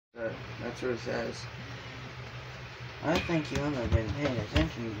That's what it says. I think you haven't been paying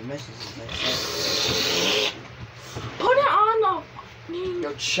attention to the messages I sent. Put it on the.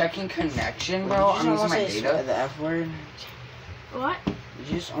 Yo, checking connection, bro. I'm using my data. The F word. What? Did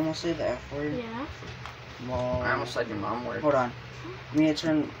you just almost say the F word? Yeah. Well, I almost said your mom word. hold on. We need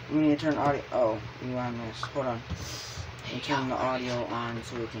to turn audio. Oh, you on this? Hold on. We turn the audio on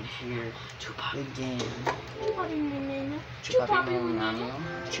so we can hear the game.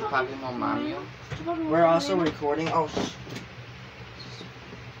 We're also recording. Oh,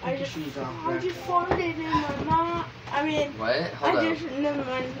 I just farted in my mouth. I mean, What? Hold up. Never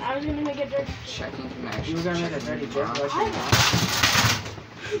mind. I was gonna make a dirty. Checking connection. you were gonna make a dirty joke about your mom.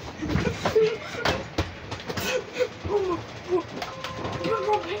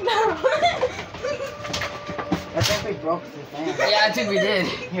 I think we broke the fan. Yeah, I think we did.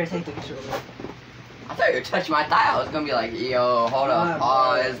 Here, take the picture. I thought you were touching my thigh. I was gonna be like, yo, hold up,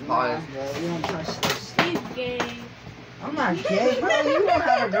 pause. Bro, you don't touch this. He's gay. I'm not gay, bro. You don't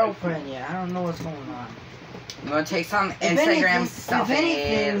have a girlfriend yet. I don't know what's going on. I'm gonna take some Instagram If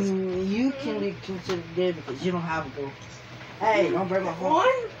anything, you can be considered gay because you don't have a girlfriend. Hey, don't break my phone. One?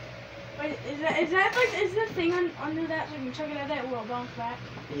 Wait, is the thing under that so you can check it out that will bounce back?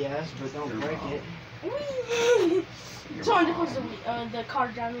 Yes, but don't break it. Someone just puts the car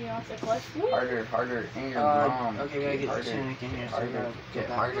driving off the cliff. Harder, in your mom. Okay, we gotta get harder. the Sonic in here. So we Harder, gotta get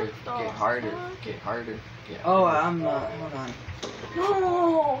go harder, back. get harder, get harder. Oh, I'm not. Hold on.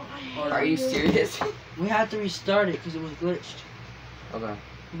 No. Are you serious? We had to restart it because it was glitched. Okay.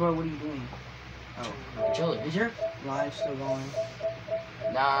 Bro, what are you doing? Oh, Chilling. is your live still going?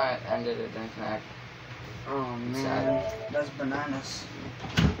 Nah, it ended, it didn't connect. Oh man, Sad. that's bananas.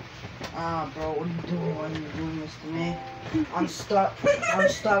 Ah, bro, what are you doing? Why are you doing this to me? I'm stuck. I'm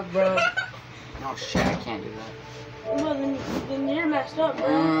stuck, bro. No shit, I can't do that. Well, then you're messed up,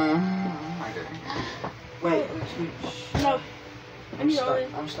 bro. Harder. Wait, No. I'm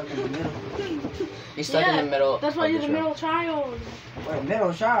stuck in the middle. He's stuck in the middle. That's why of you're the show. middle child. Wait,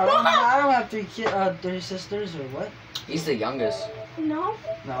 middle child? I don't have three sisters or what? He's the youngest. No.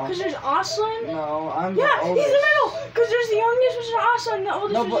 No. Because there's Aslan. No, I'm Yeah, the oldest. he's the middle. Because there's the youngest, which is Aslan. The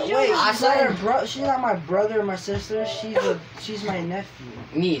oldest, No, which but is wait, youngest. she's not my brother or my sister. She's my nephew.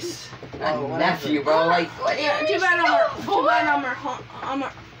 Niece. Oh, whatever. Nephew, bro. Like, what? Yeah, too bad I'm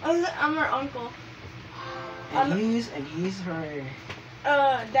her uncle. And he's her.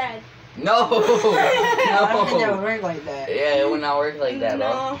 Dad. No. I don't think that would No. work like that. Yeah, it would not work like that, bro.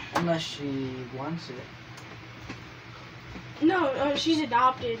 No. Unless she wants it. No, she's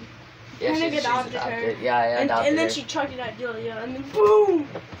adopted. Yeah, Kinda she's adopted adopted. her. Yeah, I adopted And then her. she chucked it at Julia, and then boom!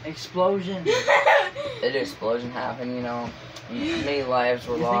 Explosion. An explosion happened, you know. Many lives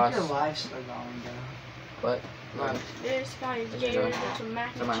were You lost. think your life's still going, though? What? Right. This guy is This is gay your- with some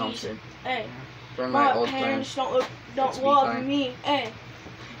mac For my and cheese. homestead. Hey, For my my old parents friends. don't It's love fine. me. Hey,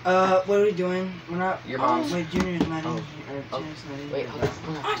 What are we doing? We're not. Your mom's. Wait, Junior's not in Oh. here. Oh. Junior's not in Wait, here. hold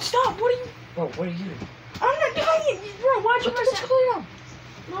on. stop! What are you? Bro, what are you doing? I'm not doing it, bro. Why'd you What the press fuck it? on?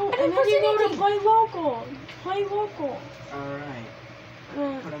 No, I didn't and then press you go to anything. play local. Play local. Alright,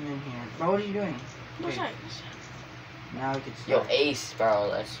 Uh, put him in here. Bro, what are you doing? what's Wait, that? now we can Yo, start. Ace, bro.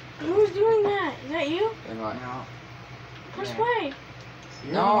 That's. Who's doing that? Is that you? Doing what? No. Press Yeah. play.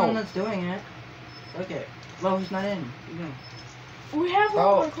 You're No. the one that's doing it. Look at. Bro, he's not in. What are you doing? We have Bro.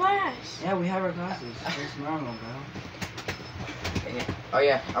 one more class. Yeah, we have our classes. It's normal, bro. Oh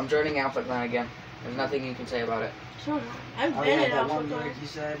yeah, I'm joining Alpha Clan again. There's nothing you can say about it. So, I've Oh been yeah, in that Alpha one Class. lyric you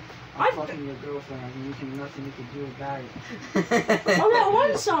said. I've I'm fucking your girlfriend and nothing you can do about it. Oh, that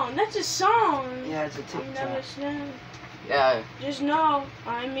one song. That's a song. Yeah, it's a You never TikTok. said. Yeah, Just know,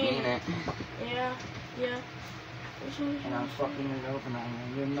 I mean mean, it. yeah. And I'm fucking your girlfriend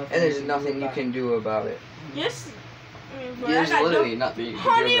and you're nothing. And there's can do nothing you about can do about it. Yes. I mean, but There's I got literally nothing you can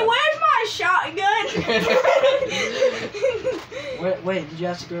Honey, do about where's my shotgun? Wait, did you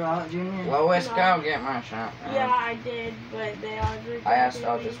ask the girl out, Junior? it. Well, let's No. go get my shot. Yeah, I did, but they all rejected I asked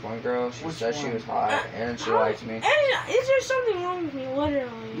out me. this one girl. She Which said she one? was hot and she How- liked me. And is there something wrong with me,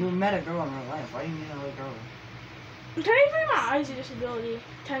 literally? You met a girl in real life. Why do you meet another girl? Technically, my eyes are a disability,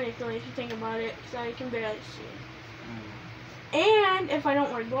 technically, if you think about it, because I can barely see. And if I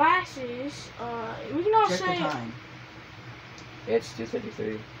don't wear glasses, we can all Check the say, time. It's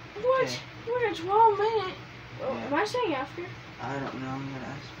 2:33. what? Okay. We're at 12 minutes. Oh, Yeah. am I saying after? I don't know. I'm gonna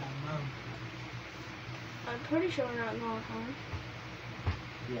ask my mom. I'm pretty sure we're not going home.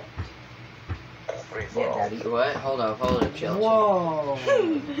 Yeah. Yeah, Daddy. What? Hold up, chill. Whoa.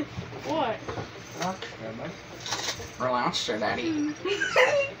 What? Okay, bud. Relax, there, Daddy.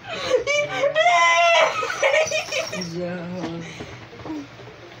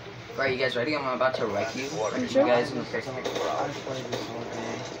 Alright, you guys ready? I'm about to wreck you. Wreck you sure? guys in the first. I've played this all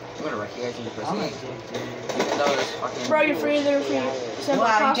day. I'm gonna wreck you guys in the first. I'm Even addicted. though this fucking. Bro, you're free. They're free. Send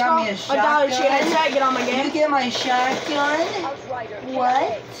Wow, my you got me a Costco. $1 shotgun? chance. Get on my You game. get my shotgun?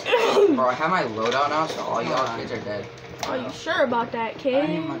 What? Bro, I have my loadout now, so all y'all kids are dead. Are you sure about that, I kid?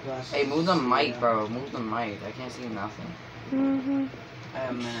 need my glasses. Hey, move the mic, bro. Move the mic. I can't see nothing. Mm-hmm. I have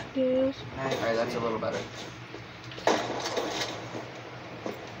a minute. Yes. Alright, that's a little better.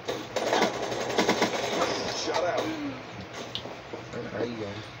 Where are you guys?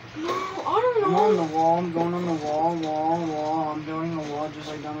 No, I don't I'm on know. the wall. I'm going on the wall. I'm building a wall just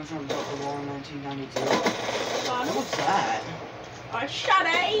like Donald Trump built the wall in 1992. What's that? A shot, Do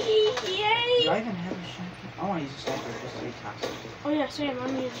yay! I even have a shotgun? I want to use a sniper just to be toxic. Oh yeah, Sam,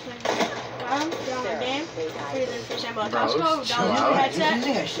 I'm using this. Got him. Get on my game. Free there for Sam. Bro, Costco. chill Down out. the He's headset.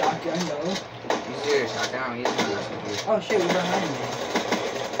 using a shotgun though. Use your shotgun. I'm using my shotgun. Oh shit, we're behind me.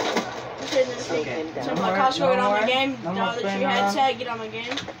 Okay. No So more, my Costco, no get on my more, game. no more Down the spraying tree around. headset. Get on my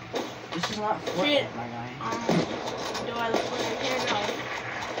game. This is not Shit. Fortnite, my guy. Do I look like I can?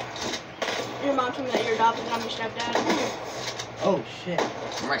 No. Your mom told me that you're adopted. I'm your stepdad. Oh shit.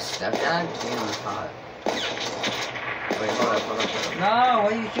 You're my stepdad? Damn, that's hot. Wait, hold up. No, why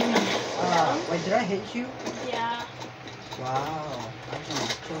are you shooting? Wait, did I hit you? Yeah. Wow. I was gonna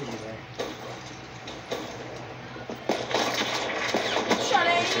kill you there. Shut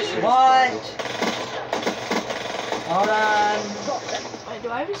it. What? Hold on. Wait, do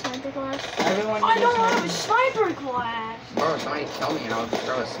I have a sniper class? Everyone. I get don't have a snipers. sniper class. Bro, somebody kill me and I'll just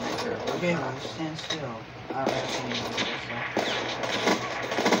throw a sniper. Okay, well, stand still. I don't have any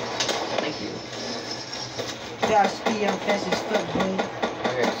Thank you. Yeah, speed, I'm fast as fuck, boy.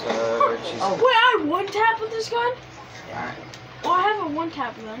 Okay, so she's. Oh. Wait, I have one tap with this gun? Alright. Oh, I have a one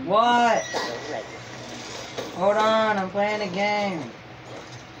tap gun. What? Hold on, I'm playing a game.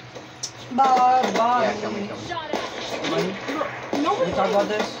 Bye, bye. Yeah, kill me. Buddy, Bro, nobody. we talk about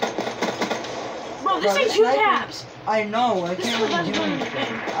this? Bro, this Bro, ain't this two sniper- taps. I know, I This is can't the really best do gun in the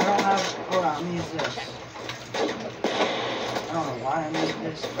anything. game. I don't have. Hold on, I'm gonna use this. I don't know why I made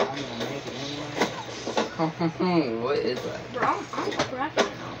this, but I'm gonna make it anyway. What is that? Bro, I'm cracking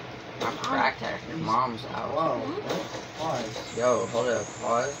it now. I'm cracked at your mom's house. Whoa, pause. Yo, hold up.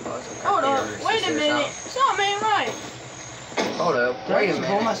 Pause. Hold up. Your Wait a sister's minute. house. Something ain't right. Hold up. Did I Wait a just blow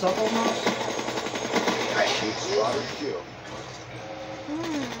minute. myself almost? Alright, shoot.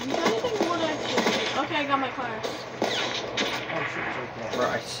 I'm trying to think what I did. Okay, I got my class. Oh shit, it's right there. Bro,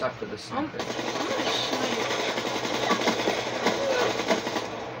 I suck with the sniper. I'm gonna snipe.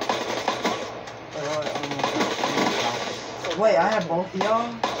 Wait, I have both of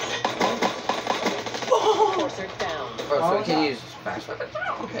y'all? Oh! Bro, so we can use fast weapons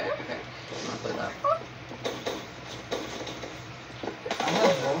now? Okay. I'm gonna play that. I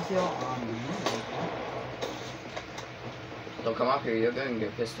have both y'all on me. Don't come up here. You're gonna get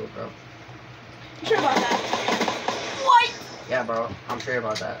a pistol, bro. You sure about that? What? Yeah, bro. I'm sure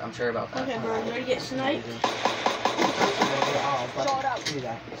about that. Okay, bro, you ready to get sniped? Do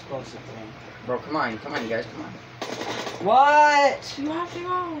that explosive thing. Bro, come on, you guys, come on. What? You have to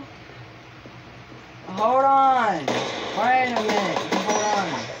go. Hold on. Wait a minute. Hold on.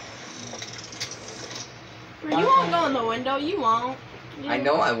 Bro, you won't go in the window. You won't. I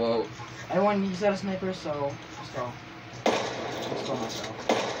know I won't. Everyone, he's got a sniper, so let's go. Let's go myself.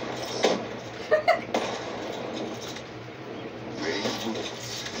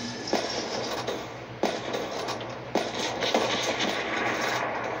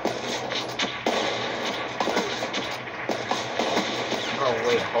 Bro,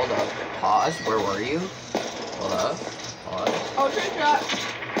 wait, hold up. Pause. Where were you? Hold up. Pause. Oh, trick shot.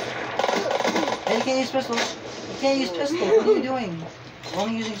 Hey, you can't use pistols. You can't use pistols. What are you doing? We're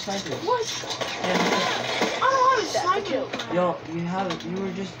only using snipers. What? Yeah, no pistols. I don't have a sniper. Yo, you have it. You were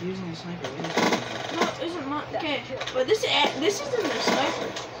just using a sniper. What are you doing? No, isn't mine. Okay, but this isn't the sniper.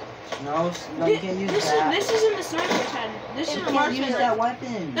 No, you can't use this that. This isn't the sniper's head. This is You a can't marksman use that rifle.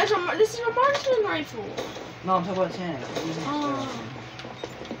 weapon. This is a marksman rifle. No, I'm talking about tank. I'm using a Oh. weapon.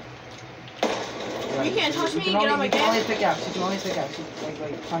 You can't touch me, can get on my You can game. only pickaxe. You can only pickaxe. Like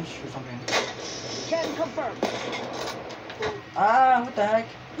punch or something. Can confirm. Ah, what the heck?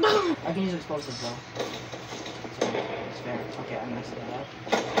 I can use explosives though. It's fair. Okay, I messed that up.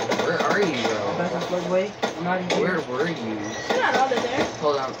 Where are you, Back bro? and forth way. I'm not in here. Where were you? You're not out of there.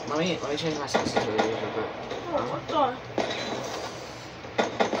 Hold on. Let me change my sensitivity real quick. Oh, what the?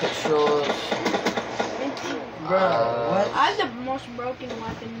 Controls. Bro, what? I have the most broken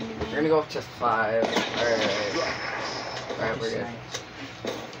weapon in the We're game. gonna go up to 5. Alright, we're good.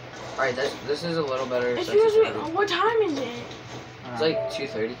 Alright, this is a little better. Excuse me, sensitivity. what time is it? It's like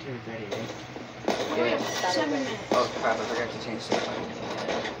 2:30. 2:30. Yeah. 7 minutes. Oh crap! I forgot to change the time.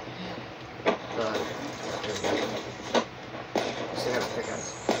 There we go. Still have a pickaxe.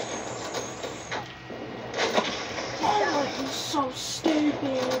 Oh, I'm so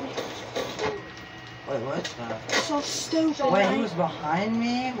stupid. Wait, what? So stupid. Wait, he was behind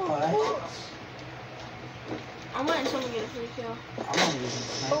me? What? I'm letting someone get a free kill. I'm not using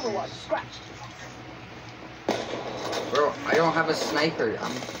snipers. Overwatch scratched. Bro, I don't have a sniper. You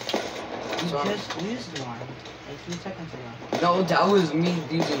So just used one. Like 3 seconds ago. no, that was me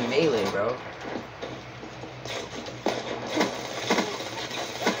using melee, bro.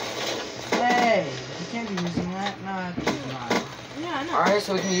 Hey, you can't be using that. No, I have to use mine. Yeah, I know. Alright,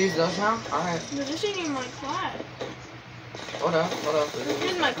 so we can use those now? Alright. But this ain't even my class. Hold up, hold up.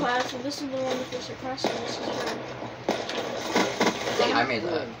 This is my class, and this is the one with the suppressor. This is for... I made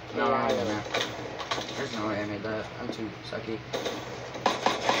that. No, I didn't. There's no way I made that. I'm too sucky.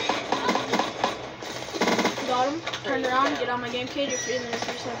 Got him. Turned around, get on my game cage. You're free in the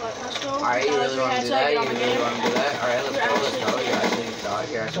free step like let's go. Alright, you really want to do that? You really want to do that? Alright, let's go, let's go. You're actually dog.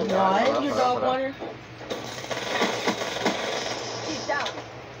 You're actually dog. Hold up, Your hold up, dog hold up. water. He's down.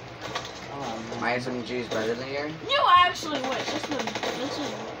 Oh, man. My SMG is better than yours? You actually wait. This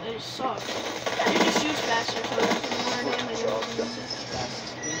is it sucks. You just shoot faster, so it's more damage.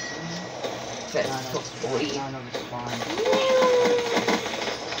 That's None of it's fine.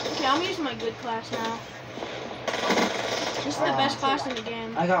 Okay, I'm using my good class now. This is the best class in the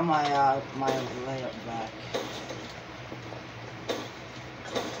game. I got my my layup back.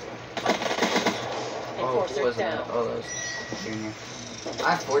 Oh, who was that? Oh, that was Junior.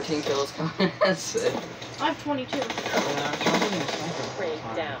 I have 14 kills coming. That's it. I have 22. Yeah, I'm getting a sniper.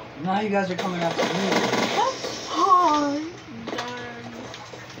 Break down. Now you guys are coming after me. Oh, darn.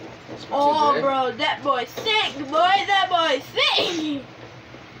 Oh, good. bro, that boy thick, boy. That boy thick.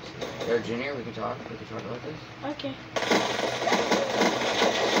 Yo, Junior, we can talk. We can talk about this. Okay.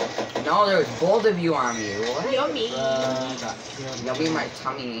 No, there was both of you on me. What? Yummy. Got killed. You'll be my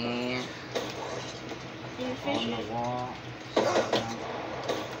tummy. You On fish the it. wall.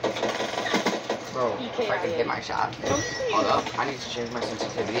 Bro, if I could hit my shot. Hold up. I need to change my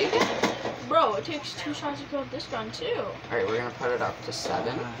sensitivity again. Bro, it takes 2 shots to kill this gun too. Alright, we're gonna put it up to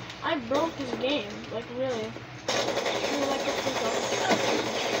 7. I broke his game, like really. You're like a freak.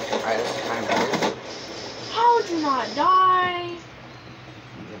 Alright, this is kind of weird. How did you not die?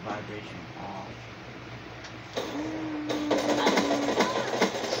 The vibration off.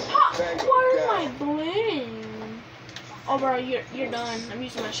 Where's my bling? Oh, bro, you're done. I'm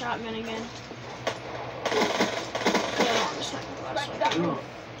using my shotgun again. Yeah, I don't want the sniper class. So I can-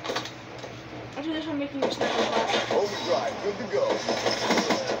 After this, I'm making a sniper class. Overdrive, good to go.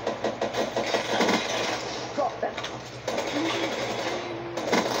 Drop that.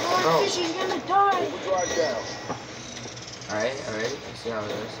 Oh, Bro. Fishy's gonna die. Overdrive down. Alright, alright. Let's see how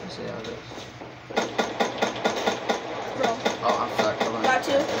it is. Let's see how it is. Bro, Oh, I'm stuck. Come on. Got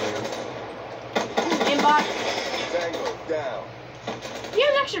you. There we go. aimbot. Tango down. He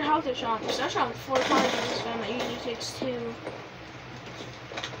has extra health or something. So I shot 4 times in this gun. That usually takes 2.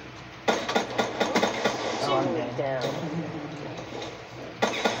 Oh, I'm dead. Down.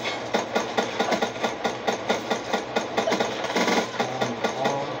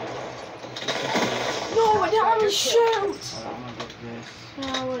 No, I didn't want to shoot. Hold on, I'm gonna get this.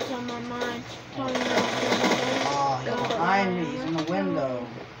 Now what's on my mind? Tell me Oh, he's behind me. He's in the window.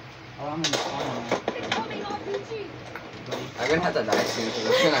 Oh, I'm in the corner. Incoming RPG. I'm gonna have to die soon because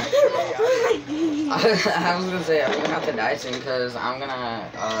I was gonna say I'm gonna have to die soon because I'm gonna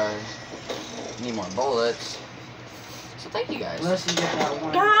need more bullets. So thank you guys. Unless you get that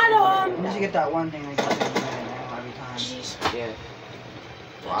one. Got him! Unless you get that one thing that gets you in there every time. Jeez. Yeah.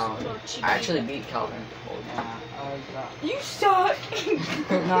 Wow. I actually beat Calvin. Yeah, I got. You suck.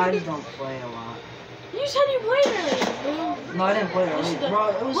 No, I just don't play a lot. You said you played earlier. No, I didn't play This is earlier. the- Bro,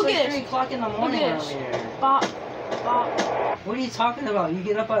 it was look like at 3 this. o'clock in the morning at this. earlier. Bop, bop. What are you talking about? You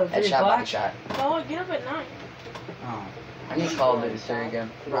get up at 3 Headshot, o'clock? body shot. Oh, get up at 9. Oh. I need Call of Duty 3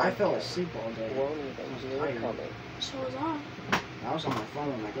 again. Bro, I fell asleep all day. Warning engine incoming. So was I. I was on my phone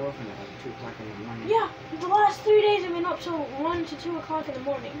with my girlfriend at like 2 o'clock in the morning. Yeah, the last 3 days I've been up till 1 to 2 o'clock in the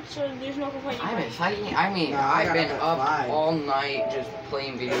morning. So there's no complaining. I've been fighting. I mean, No, I I've got been up at up 5. all night just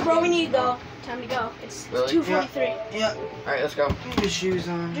playing video games. Bro, we need to go. Time to go. It's Really? 2:43. Yeah, Alright, let's go. put your shoes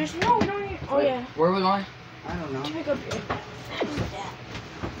on. Just no, we don't need. Oh Wait, yeah. Where are we going? I don't know. To pick up your.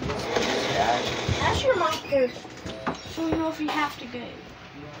 Yeah. That's your mic first. So we know if you have to go.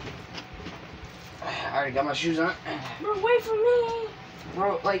 I already got my shoes on. Bro, wait for me.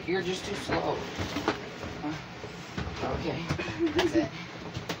 Bro, like, you're just too slow. Okay. That's it.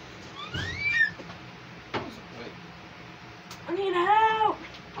 I need help.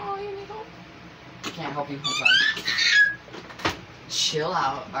 Oh, you need help. Can't help you. I'm sorry. Chill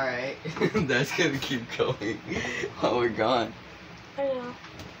out. All right. That's gonna keep going while we're gone. I know.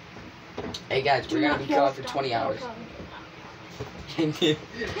 Hey guys, we're gonna be gone for 20 hours. And then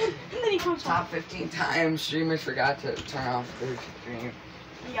he comes Top 15 times streamers forgot to turn off their stream.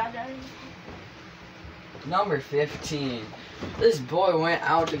 Yeah, Daddy. Number 15. This boy went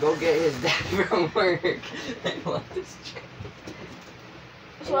out to go get his dad from work and left his stream.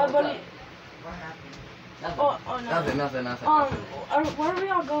 So everybody. What happened? Nothing. Oh no. Nothing. Where are we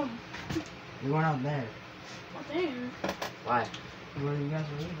all going? We went out there. Up there. Why? Where you guys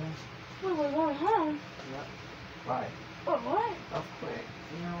were leaving? Wait, we're going home. Why? Oh, what? Of quick.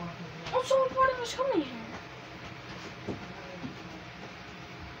 You know what? Oh, so what of us coming here?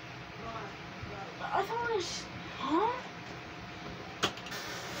 I thought it was. Huh?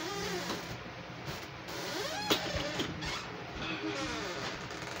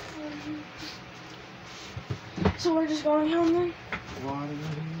 So we're just going home then? What do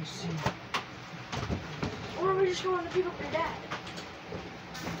you see? Or are we just going to pick up your dad?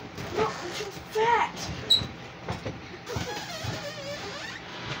 No, I'm too fat!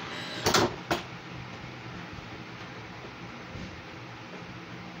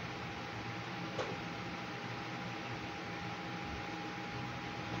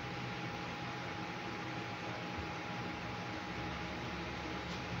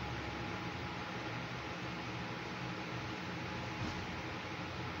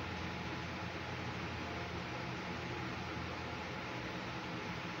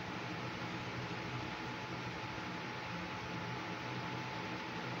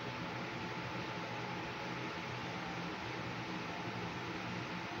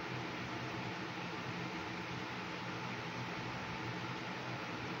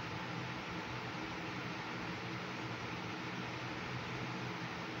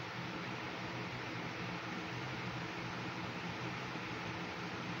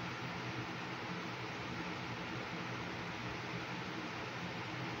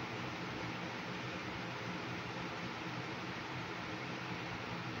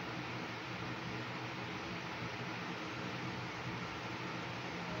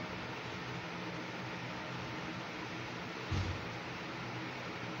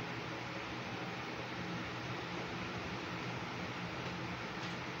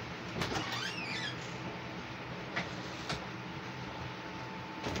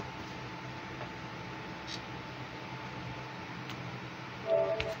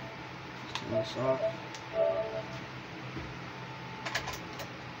 This off.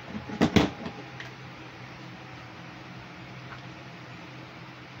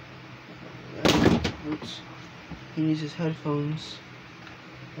 Oops. He needs his headphones.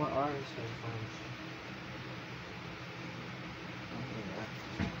 What are his headphones?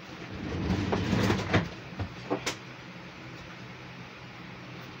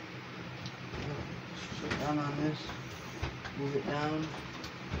 Straight down on this. Move it down.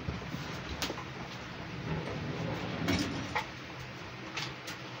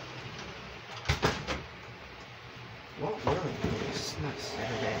 What really? It's not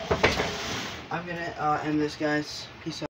Saturday. I'm gonna end this, guys. Peace out.